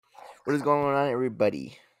What is going on,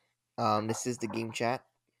 everybody? This is the game chat.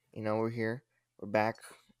 We're here. We're back.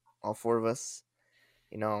 All four of us.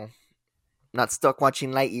 You know, not stuck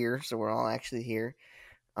watching Lightyear, so we're all actually here.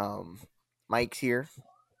 Um, Mike's here.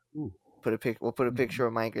 Ooh. We'll put a picture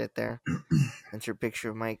of Mike right there. That's your picture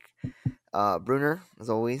of Mike. Bruner, as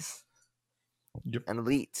always, Yep. and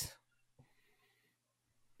Elite.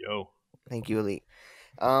 Yo. Thank you, Elite.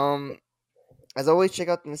 As always, check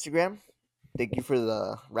out the Instagram. Thank you for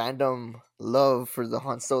the random love for the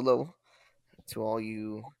Han Solo. To all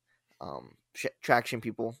you traction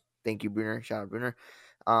people, thank you, Bruner. Shout out, Bruner.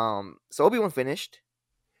 So Obi-Wan finished,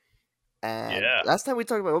 and Yeah. last time we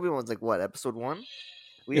talked about Obi-Wan was like what, episode 1?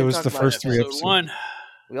 We It didn't was talk the about first three Episode episodes. 1.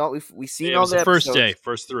 we seen It all was the the first episodes. day.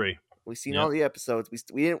 First 3. We seen Yep. all the episodes.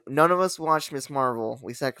 We didn't. None of us watched Miss Marvel.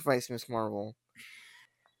 We sacrificed Miss Marvel.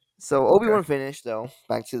 So Obi-Wan finished, though.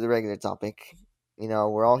 Back to the regular topic.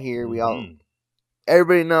 We're all here.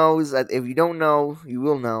 Everybody knows that if you don't know, you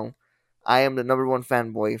will know. I am the number one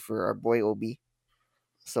fanboy for our boy Obi.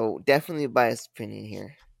 So definitely a biased opinion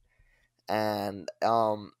here. And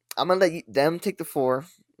I'm gonna let them take the 4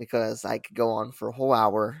 because I could go on for a whole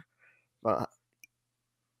hour. But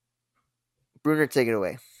Bruner, take it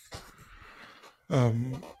away.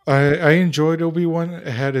 I enjoyed Obi-Wan. It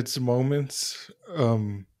had its moments.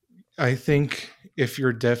 I think if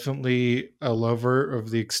you're definitely a lover of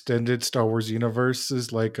the extended Star Wars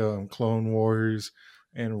universes like Clone Wars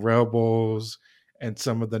and Rebels and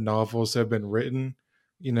some of the novels that have been written,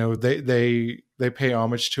 they pay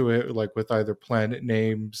homage to it, like with either planet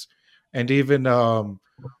names and even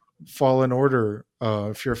Fallen Order.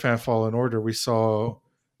 If you're a fan of Fallen Order, we saw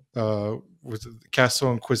was it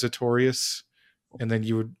Castle Inquisitorius, and then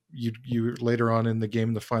you later on in the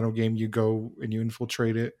game, the final game, you go and you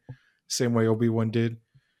infiltrate it, same way Obi-Wan did.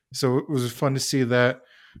 So it was fun to see that.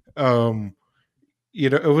 Um,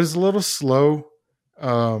 it was a little slow.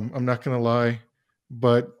 I'm not gonna lie,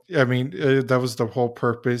 but I mean that was the whole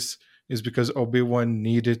purpose, is because Obi-Wan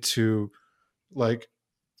needed to like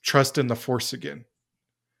trust in the Force again.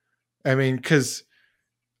 I mean, because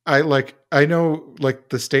I know like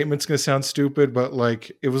the statement's gonna sound stupid, but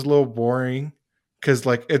like it was a little boring because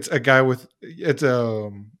like it's a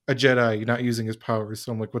Jedi not using his powers,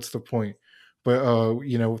 so I'm like, what's the point? But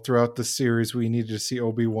throughout the series, we needed to see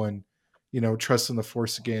Obi-Wan, trust in the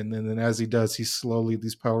Force again, and then as he does,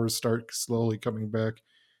 these powers start slowly coming back,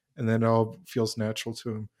 and then it all feels natural to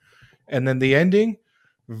him. And then the ending,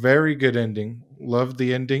 very good ending. Loved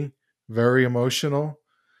the ending, very emotional.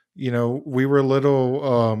 We were a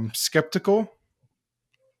little skeptical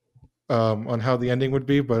on how the ending would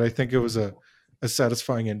be, but I think it was a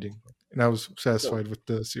satisfying ending, and I was satisfied with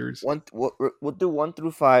the series. We'll do 1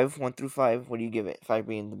 through 5. 1 through 5. What do you give it? 5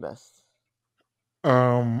 being the best.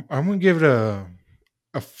 I'm gonna give it a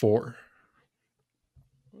 4.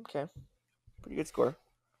 Okay, pretty good score.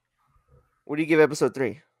 What do you give episode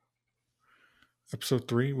 3? Episode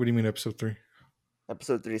 3? What do you mean episode 3?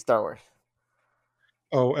 Episode 3, Star Wars.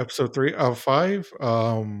 Oh, episode 3. 5.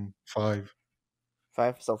 5.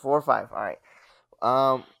 5. So 4 or 5. All right.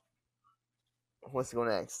 What's go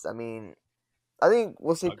next? I mean, I think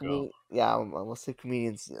we'll say we'll say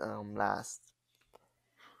comedians last.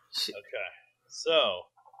 Okay. So,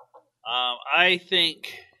 I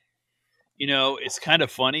think, it's kind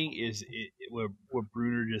of funny is what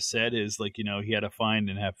Bruner just said is like, he had to find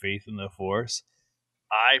and have faith in the Force.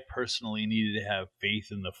 I personally needed to have faith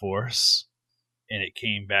in the Force, and it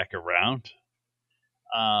came back around.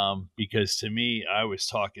 Because to me, I was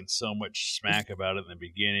talking so much smack about it in the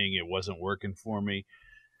beginning. It wasn't working for me.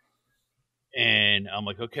 And I'm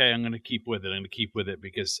like, okay, I'm going to keep with it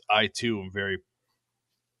because I too am very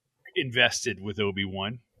invested with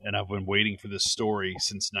Obi-Wan, and I've been waiting for this story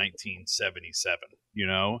since 1977,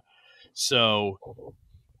 So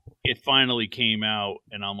it finally came out,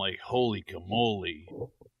 and I'm like, holy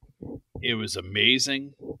camole. It was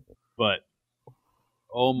amazing, but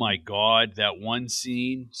oh my God, that one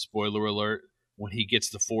scene, spoiler alert, when he gets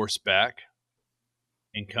the Force back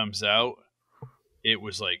and comes out, it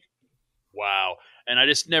was like, wow. And I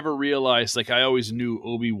just never realized, like, I always knew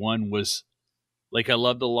Obi-Wan was, like, I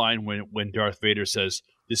love the line when Darth Vader says,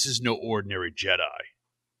 this is no ordinary Jedi.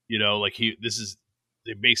 Like,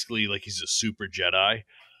 basically, like, he's a super Jedi.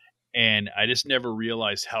 And I just never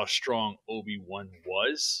realized how strong Obi-Wan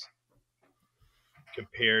was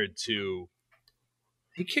compared to,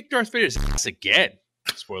 he kicked Darth Vader's ass again.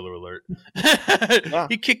 Spoiler alert. Yeah.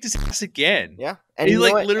 He kicked his ass again. Yeah. And he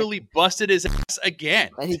literally busted his ass again.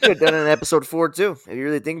 And he could have done it in episode 4 too, if you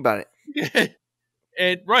really think about it.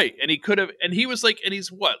 And right, and he could have, and he was like, and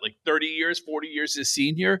he's what, like 30 years, 40 years his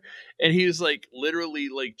senior, and he was like literally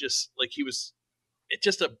like just like he was. It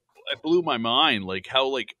just it blew my mind, like how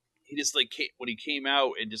like he just like when he came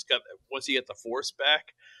out and just got once he got the force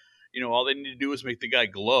back, all they needed to do was make the guy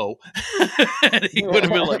glow, and he would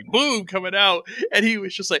have been like boom coming out, and he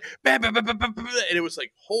was just like bam, bam, bam, bam, bam, and it was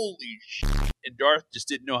like holy shit, and Darth just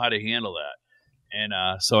didn't know how to handle that, and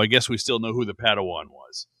so I guess we still know who the Padawan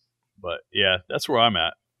was, but yeah, that's where I'm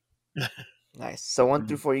at. Nice. So 1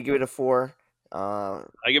 through 4, you give it a 4. I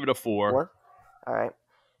give it a 4. 4. All right.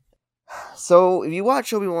 So if you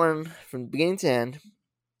watch Obi-Wan from beginning to end,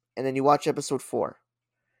 and then you watch Episode 4,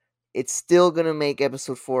 it's still gonna make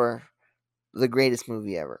Episode 4 the greatest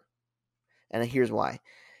movie ever. And here's why.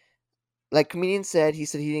 Like comedian said, he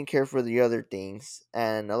said he didn't care for the other things,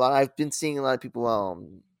 and I've been seeing a lot of people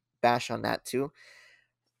bash on that too.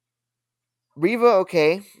 Riva,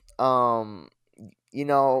 okay. I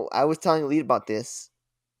was telling Lee about this.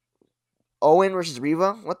 Owen versus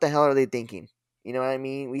Riva, what the hell are they thinking? You know what I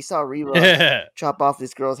mean? We saw Riva chop off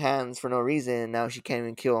this girl's hands for no reason, and now she can't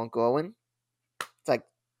even kill Uncle Owen. It's like,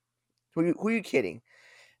 who are you kidding?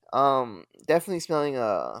 Definitely smelling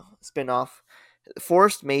a spin-off.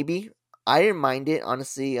 Forced, maybe. I didn't mind it,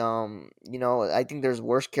 honestly. I think there's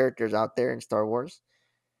worse characters out there in Star Wars.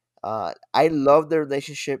 I love the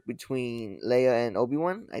relationship between Leia and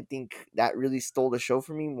Obi-Wan. I think that really stole the show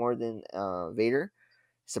for me more than Vader.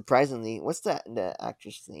 Surprisingly, what's the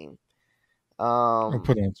actress name? I'll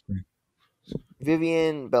put it on screen.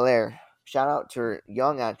 Vivian Belair. Shout out to her,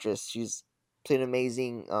 young actress. She's played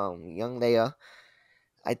amazing young Leia.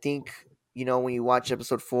 I think when you watch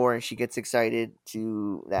Episode 4 and she gets excited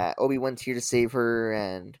to that Obi-Wan's here to save her,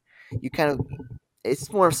 and you kind of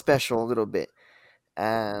it's more special a little bit,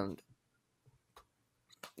 and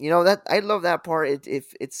that I love that part.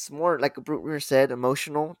 It's more like Bruner said,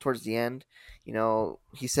 emotional towards the end.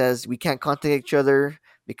 He says we can't contact each other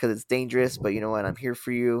because it's dangerous, but you know what? I'm here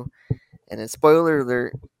for you. And then spoiler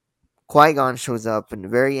alert, Qui-Gon shows up in the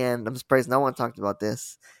very end. I'm surprised no one talked about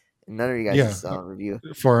this in none of you guys' review.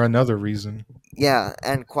 For another reason. Yeah,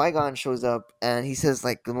 and Qui-Gon shows up and he says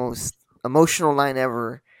like the most emotional line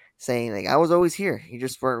ever, saying like I was always here, you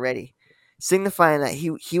just weren't ready, signifying that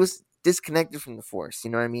he was disconnected from the Force.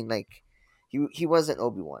 You know what I mean? Like he wasn't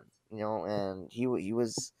Obi-Wan, and he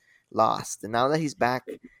was lost. And now that he's back,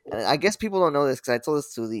 and I guess people don't know this because I told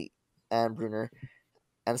this to Lee and Bruner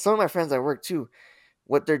and some of my friends at work too.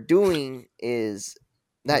 What they're doing is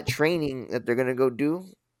that training that they're gonna go do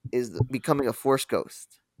is becoming a Force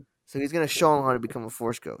ghost. So he's gonna show him how to become a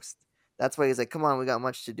Force ghost. That's why he's like, "Come on, we got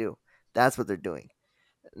much to do." That's what they're doing,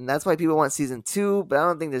 and that's why people want season 2. But I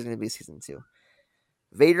don't think there's gonna be season 2.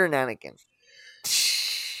 Vader and Anakin.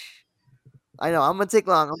 I know I'm gonna take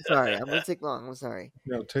long. I'm sorry. I'm sorry.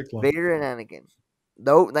 No, take long. Vader and Anakin.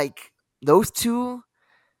 Though, like those two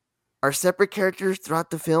are separate characters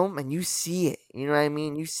throughout the film, and you see it. You know what I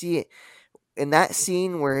mean? You see it in that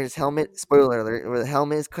scene where his helmet. Spoiler alert: where the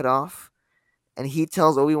helmet is cut off, and he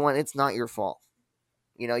tells Obi-Wan, "It's not your fault."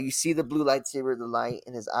 You see the blue lightsaber, the light,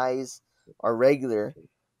 and his eyes are regular.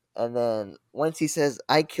 And then once he says,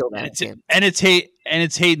 "I killed Anakin,"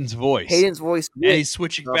 it's Hayden's voice. Hayden's voice, and he's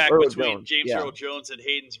switching back Earl between Jones. James Earl Jones and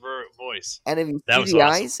Hayden's voice. And if you That see was the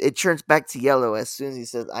awesome. eyes, it turns back to yellow as soon as he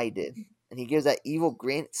says, "I did," and he gives that evil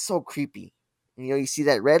grin. It's so creepy. You see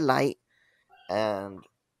that red light, and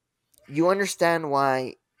you understand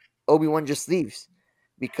why Obi-Wan just leaves,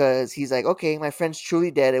 because he's like, "Okay, my friend's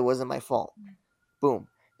truly dead. It wasn't my fault." Boom.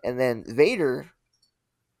 And then Vader,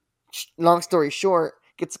 long story short,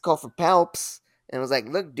 gets a call from Palps and was like,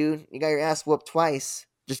 "Look, dude, you got your ass whooped twice.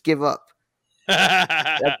 Just give up."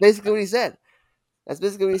 That's basically what he said.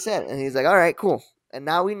 And he's like, "All right, cool." And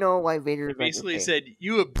now we know why Vader is basically like, okay. said,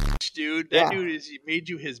 "You a bitch, dude. That dude made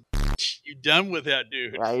you his bitch. You done with that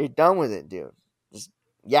dude. Right, you're done with it, dude. Just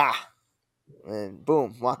and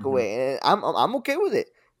boom, walk away. And I'm okay with it.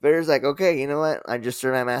 Vader's like, "Okay, you know what? I just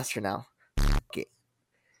served my master now." Okay.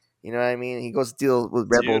 You know what I mean? He goes to deal with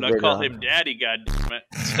Rebel. Dude, I call him Daddy. Goddammit.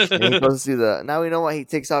 And he goes through now we know why he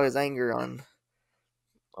takes out his anger on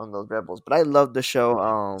those rebels. But I love the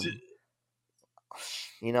show.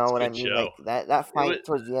 You know what I mean? Show. Like that fight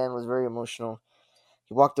towards the end was very emotional.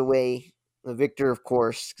 He walked away the victor, of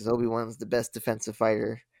course, because Obi-Wan's the best defensive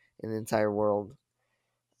fighter in the entire world,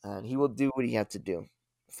 and he will do what he had to do.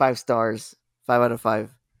 5 stars, 5 out of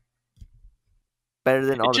 5. Better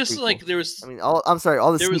than all just the like there was. I mean, all the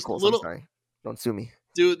sequels. I'm sorry, don't sue me,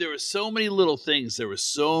 dude. There were so many little things. There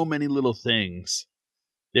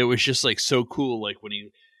was just like so cool. Like when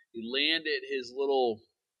he landed his little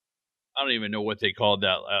I don't even know what they called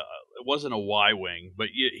that. It wasn't a Y wing, but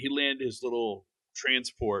he landed his little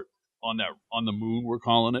transport on the moon. We're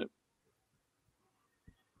calling it,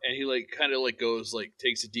 and he like kind of like goes like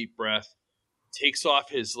takes a deep breath, takes off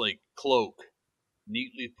his like cloak,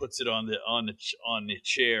 neatly puts it on the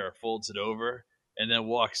chair, folds it over, and then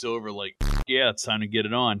walks over like, yeah, it's time to get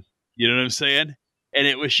it on. You know what I'm saying? And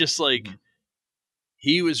it was just like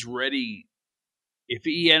he was ready. If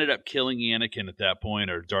he ended up killing Anakin at that point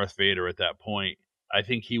or Darth Vader at that point, I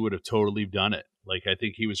think he would have totally done it. Like I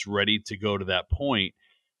think he was ready to go to that point,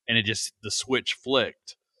 and it just the switch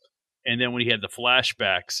flicked. And then when he had the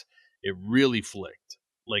flashbacks, it really flicked.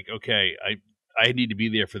 Like, okay, I need to be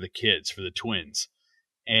there for the kids, for the twins.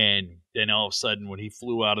 And then all of a sudden, when he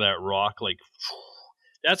flew out of that rock, like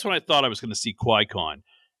that's when I thought I was going to see Qui-Gon.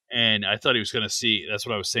 And I thought he was going to see. That's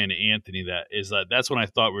what I was saying to Anthony. That's when I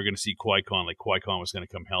thought we were going to see Qui-Gon. Like Qui-Gon was going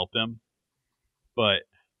to come help him. But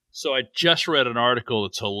so I just read an article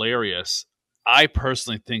that's hilarious. I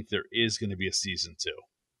personally think there is going to be a season 2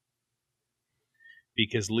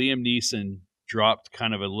 because Liam Neeson dropped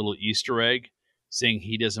kind of a little Easter egg saying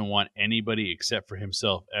he doesn't want anybody except for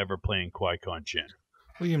himself ever playing Qui-Gon Jinn.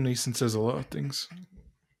 Liam Neeson says a lot of things.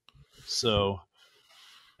 So,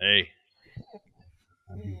 hey,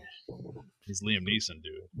 I mean, he's Liam Neeson,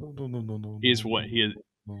 dude. No.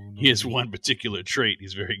 He has one particular trait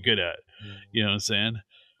he's very good at. You know what I'm saying?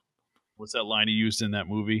 What's that line he used in that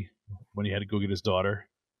movie when he had to go get his daughter?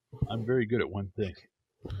 I'm very good at one thing,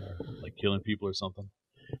 like killing people or something.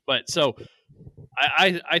 But so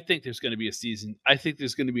I think there's going to be a season. I think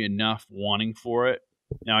there's going to be enough wanting for it.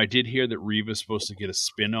 Now, I did hear that Reva's supposed to get a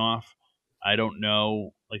spin-off. I don't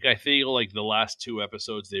know. Like, I feel like the last 2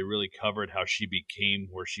 episodes, they really covered how she became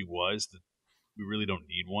where she was. That we really don't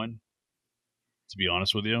need one, to be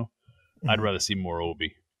honest with you. I'd rather see more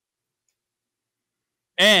Obi.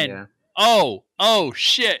 And, oh,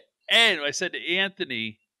 shit. And I said to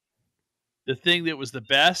Anthony, the thing that was the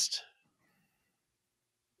best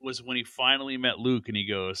was when he finally met Luke and he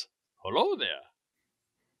goes, "Hello there."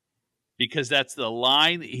 Because that's the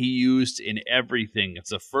line that he used in everything.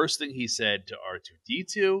 It's the first thing he said to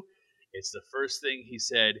R2-D2. It's the first thing he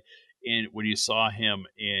said when you saw him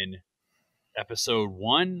in episode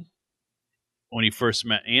 1 when he first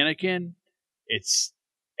met Anakin.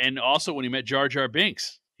 And also when he met Jar Jar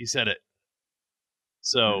Binks, he said it.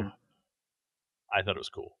 So I thought it was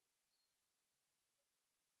cool.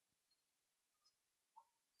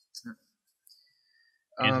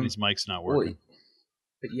 Anthony's mic's not working.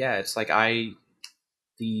 But yeah, it's like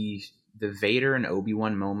the Vader and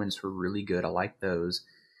Obi-Wan moments were really good. I like those.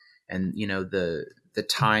 And you know, the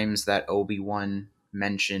times that Obi-Wan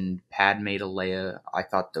mentioned Padme to Leia, I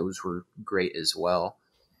thought those were great as well.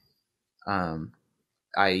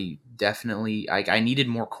 I definitely I needed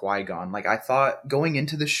more Qui-Gon. Like I thought going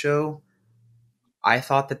into the show, I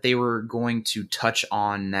thought that they were going to touch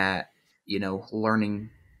on that, you know,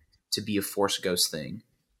 learning to be a Force ghost thing.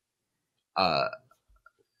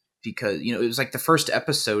 Because you know it was like the first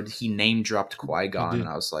episode he name dropped Qui-Gon, and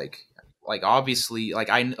I was like obviously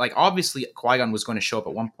Qui-Gon was going to show up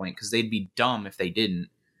at one point because they'd be dumb if they didn't.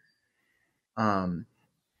 But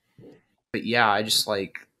yeah, I just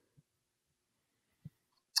like.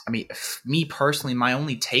 I mean, me personally, my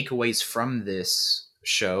only takeaways from this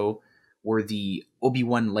show were the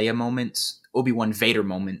Obi-Wan Leia moments, Obi-Wan Vader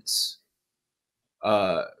moments,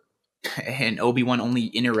 and Obi-Wan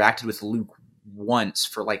only interacted with Luke once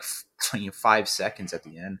for like 5 seconds at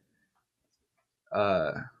the end.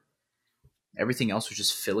 Everything else was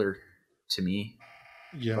just filler to me.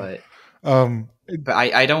 Yeah. But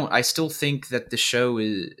I still think that the show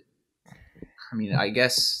is, I mean, I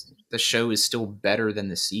guess the show is still better than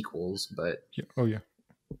the sequels, but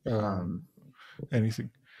anything.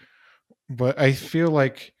 But I feel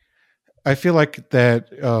like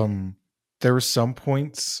that there were some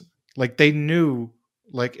points like they knew,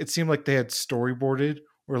 like it seemed like they had storyboarded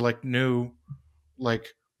or like knew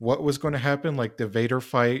like what was going to happen, like the Vader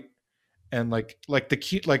fight and like the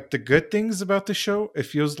key, like the good things about the show. It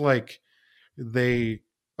feels like they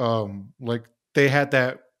like they had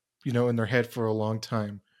that, you know, in their head for a long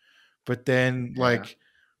time. But then like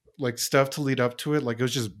stuff to lead up to it, like it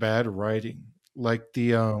was just bad writing. Like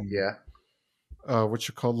the what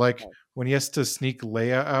you call, like when he has to sneak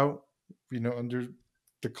Leia out, you know, under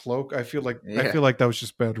the cloak. I feel like that was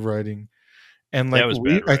just bad writing. And like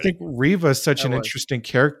I think Reva is such an interesting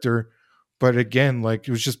character, but again, like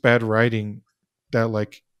it was just bad writing that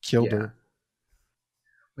like killed her.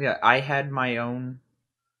 Yeah, I had my own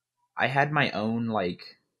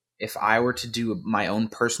like if I were to do my own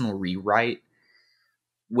personal rewrite,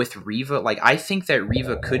 with Riva, like I think that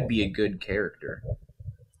Riva could be a good character.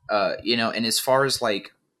 And as far as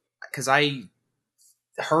like, because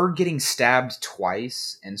her getting stabbed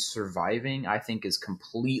twice and surviving, I think is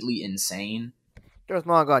completely insane. Darth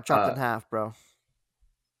Maul got chopped in half, bro.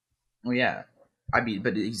 Well, yeah. I mean,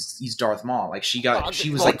 but he's Darth Maul. Like she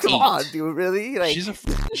was like come 8. on, dude. Really? Like she's a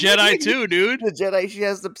Jedi too, dude. The Jedi. She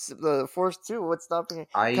has the Force too. What's stopping her?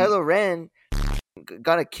 I- Kylo Ren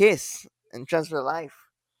got a kiss and transferred life.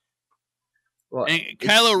 Well, And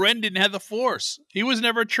Kylo Ren didn't have the Force. He was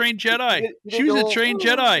never a trained Jedi. He She was a trained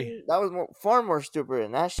Jedi. That was far more stupid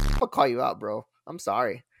than that. I'll call you out, bro. I'm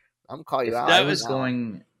sorry. I'm calling you if out. that was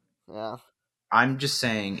going, yeah. I'm just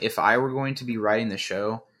saying, if I were going to be writing the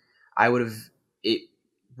show, it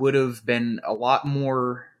would have been a lot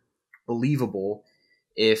more believable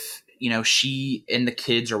if, she and the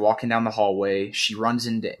kids are walking down the hallway. She runs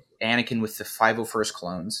into Anakin with the 501st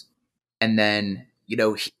clones. And then,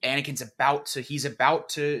 Anakin's he's about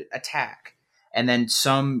to attack. And then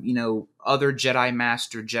some, other Jedi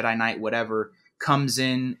Master, Jedi Knight, whatever, comes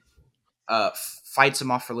in, fights them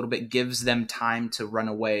off for a little bit, gives them time to run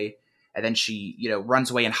away. And then she, runs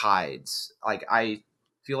away and hides. Like, I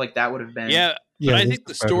feel like that would have been... Yeah, but I think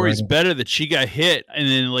the story's better that she got hit and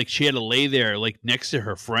then like she had to lay there like next to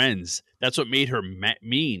her friends. That's what made her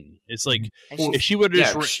mean. It's like if she would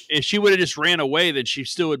have just ran away, then she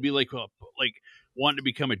still would be like wanting to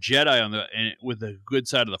become a Jedi with the good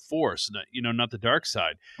side of the Force, not the dark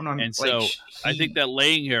side. And so I think that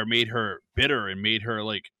laying here made her bitter and made her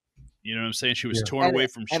like, you know what I'm saying? She was torn away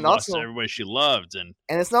from. She lost everybody she loved, and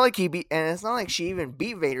it's not like it's not like she even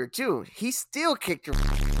beat Vader too. He still kicked her,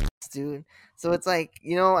 dude. So it's like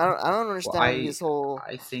I don't understand this whole.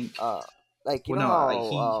 I think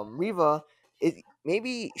Riva,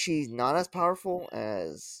 maybe she's not as powerful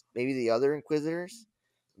as maybe the other Inquisitors,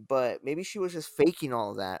 but maybe she was just faking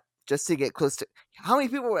all of that just to get close to. How many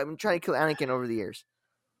people have been trying to kill Anakin over the years?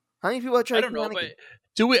 How many people have tried to kill Anakin?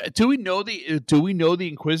 But do we know the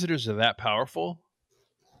Inquisitors are that powerful?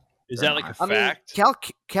 Is that like a fact? Cal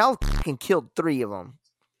can killed 3 of them.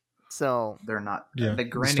 So they're not. Yeah, the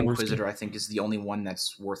Grand Inquisitor, I think, is the only one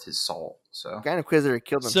that's worth his salt. So Grand Inquisitor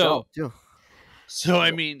killed himself too. So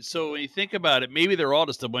I mean, when you think about it, maybe they're all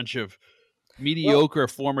just a bunch of mediocre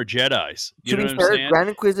former Jedis. You know what I'm saying? Grand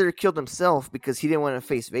Inquisitor killed himself because he didn't want to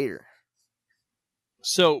face Vader.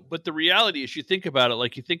 So, but the reality is, you think about it,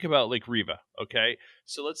 like you think about like Riva. Okay,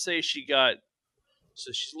 so let's say she's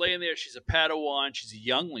laying there. She's a Padawan. She's a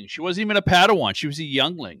youngling. She wasn't even a Padawan. She was a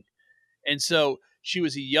youngling, and so. She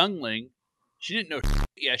was a youngling. She didn't know.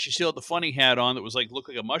 Yeah, she still had the funny hat on that was like looked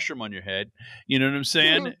like a mushroom on your head. You know what I'm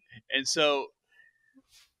saying? And so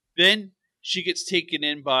then she gets taken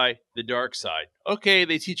in by the dark side. Okay,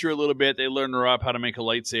 they teach her a little bit. They learn her up how to make a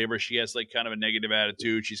lightsaber. She has like kind of a negative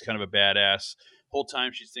attitude. She's kind of a badass. Whole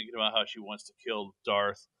time she's thinking about how she wants to kill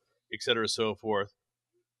Darth, etc., so forth.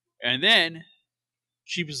 And then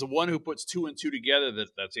she was the one who puts 2 and 2 together.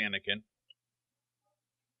 That's Anakin.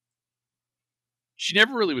 She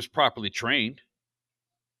never really was properly trained.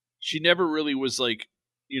 She never really was like,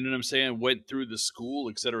 you know what I'm saying, went through the school,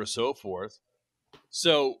 etc., so forth.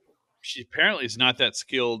 So she apparently is not that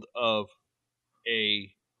skilled of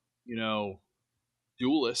a,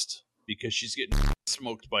 duelist because she's getting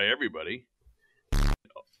smoked by everybody.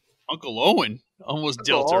 Uncle Owen almost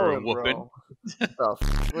dealt her a whooping.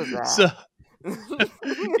 So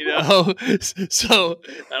so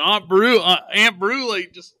and Aunt Brew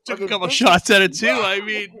like just took a couple shots at it too. I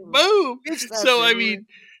mean, boom. So I mean,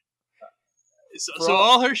 so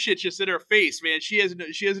all her shit just in her face, man. She has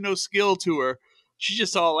no skill to her. She's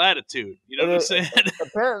just all attitude. You know what I'm saying?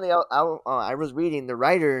 Apparently, I was reading the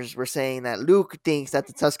writers were saying that Luke thinks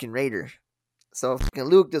that's the Tusken Raider. So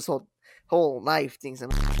Luke, this whole life thinks I'm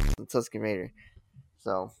the Tusken Raider.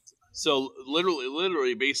 So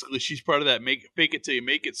literally, basically, she's part of that fake it till you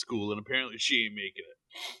make it school, and apparently she ain't making it.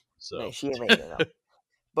 So no, she ain't making it. No.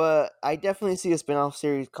 But I definitely see a spinoff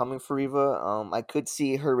series coming for Riva. I could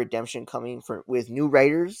see her redemption coming with new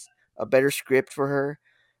writers, a better script for her.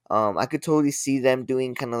 I could totally see them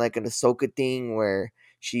doing kind of like an Ahsoka thing where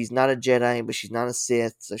she's not a Jedi, but she's not a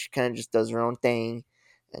Sith, so she kind of just does her own thing.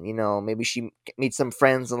 And maybe she meets some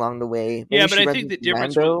friends along the way. Maybe but I think the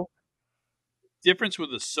difference with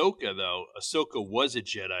Ahsoka, though, Ahsoka was a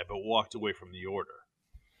Jedi but walked away from the Order.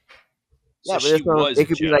 So but it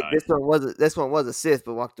could be like this one was a Sith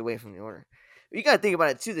but walked away from the Order. You got to think about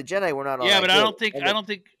it too. The Jedi were not all. Yeah, but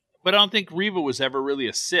I don't think Riva was ever really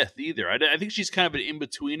a Sith either. I think she's kind of an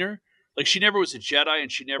in-betweener. Like she never was a Jedi,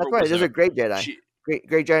 and she never. That's right. There's a great Jedi. Great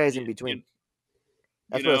Jedi is in between.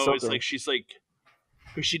 It's like she's like,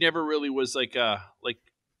 but she never really was like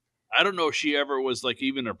I don't know if she ever was like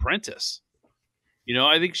even an apprentice.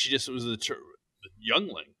 I think she just was a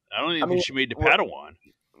youngling. I don't I even think mean, she made the Padawan.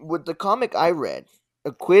 with the comic I read,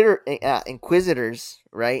 Inquisitors,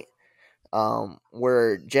 right?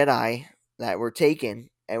 Were Jedi that were taken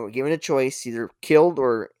and were given a choice, either killed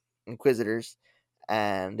or Inquisitors,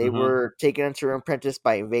 and they were taken into an apprentice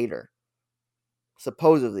by Vader,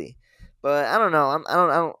 supposedly. But I don't know.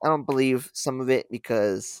 I don't believe some of it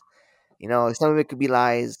because some of it could be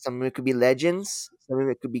lies, some of it could be legends, some of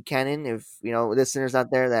it could be canon. If listeners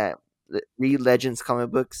out there that read Legends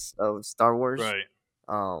comic books of Star Wars, Right.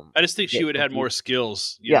 um, I just think she get would have had more confused.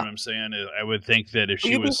 skills. You know Yeah, what I'm saying? I would think that if but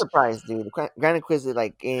she you'd be was, surprised, dude. Grand Inquisitor,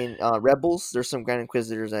 like in Rebels, there's some Grand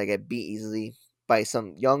Inquisitors that get beat easily by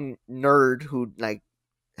some young nerd who like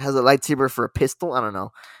has a lightsaber for a pistol. I don't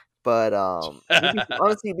know, but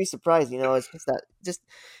honestly, you'd be surprised. It's just that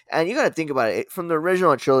and you got to think about it. From the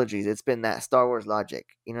original trilogies, it's been that Star Wars logic.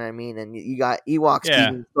 You know what I mean? And you got Ewoks yeah.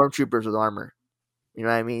 beating stormtroopers with armor. You know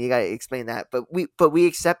what I mean? You got to explain that, but we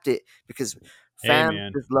accept it because Hey fans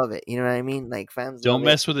man, just love it. You know what I mean? Like fans don't love it.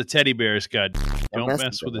 mess with the teddy bears, God. Don't Don't mess with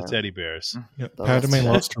mess with them, the man. teddy bears. Yeah, Don't mess Padme with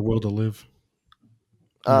them. lost her will to live.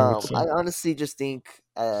 Would say. I honestly just think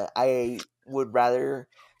I would rather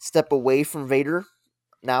step away from Vader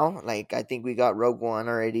now. Like I think we got Rogue One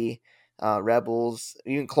already, Rebels,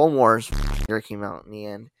 even Clone Wars Vader came out in the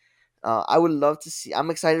end. I would love to see. I'm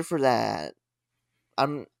excited for that.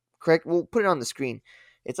 I'm correct. We'll put it on the screen.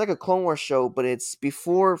 It's like a Clone Wars show, but it's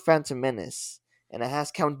before Phantom Menace, and it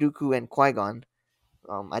has Count Dooku and Qui Gon.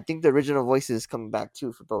 I think the original voices is coming back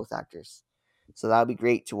too for both actors, so that would be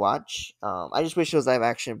great to watch. I just wish it was live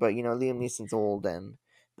action, but Liam Neeson's old and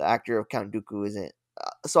the actor of Count Dooku isn't.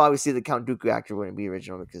 So obviously the Count Dooku actor wouldn't be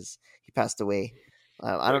original because he passed away.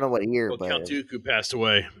 I don't know what year, Well, but Count Dooku passed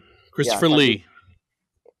away. yeah, Christopher Count Dooku Lee.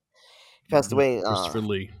 passed away. Christopher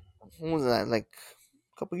Lee. When was that? Like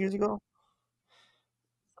a couple years ago.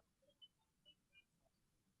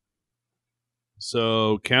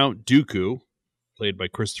 So Count Dooku, played by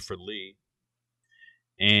Christopher Lee,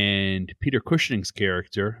 and Peter Cushing's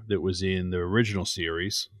character that was in the original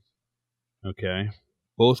series. Okay,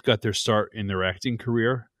 both got their start in their acting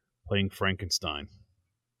career playing Frankenstein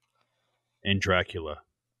and Dracula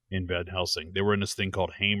in Van Helsing. They were in this thing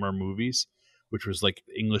called Hammer Movies, which was like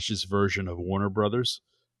English's version of Warner Brothers,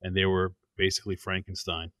 and they were basically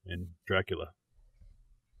Frankenstein and Dracula.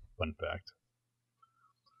 Fun fact.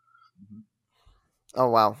 Oh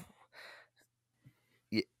wow.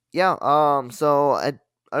 Yeah. So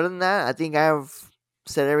other than that, I think I've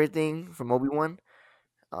said everything from Obi-Wan.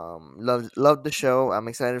 Loved the show. I'm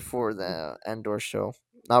excited for the Andor show.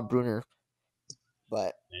 Not Bruner,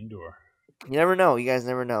 but Endor. you never know. You guys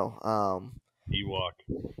never know. Ewok.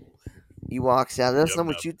 Ewoks. Yeah, let us know Yep,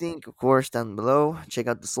 what yep. you think. Of course, down below. Check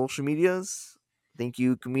out the social medias. Thank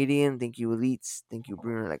you, comedian. Thank you, elites. Thank you,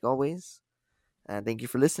 Bruner, like always. And thank you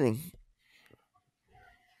for listening.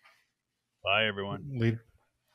 Bye, everyone. Later.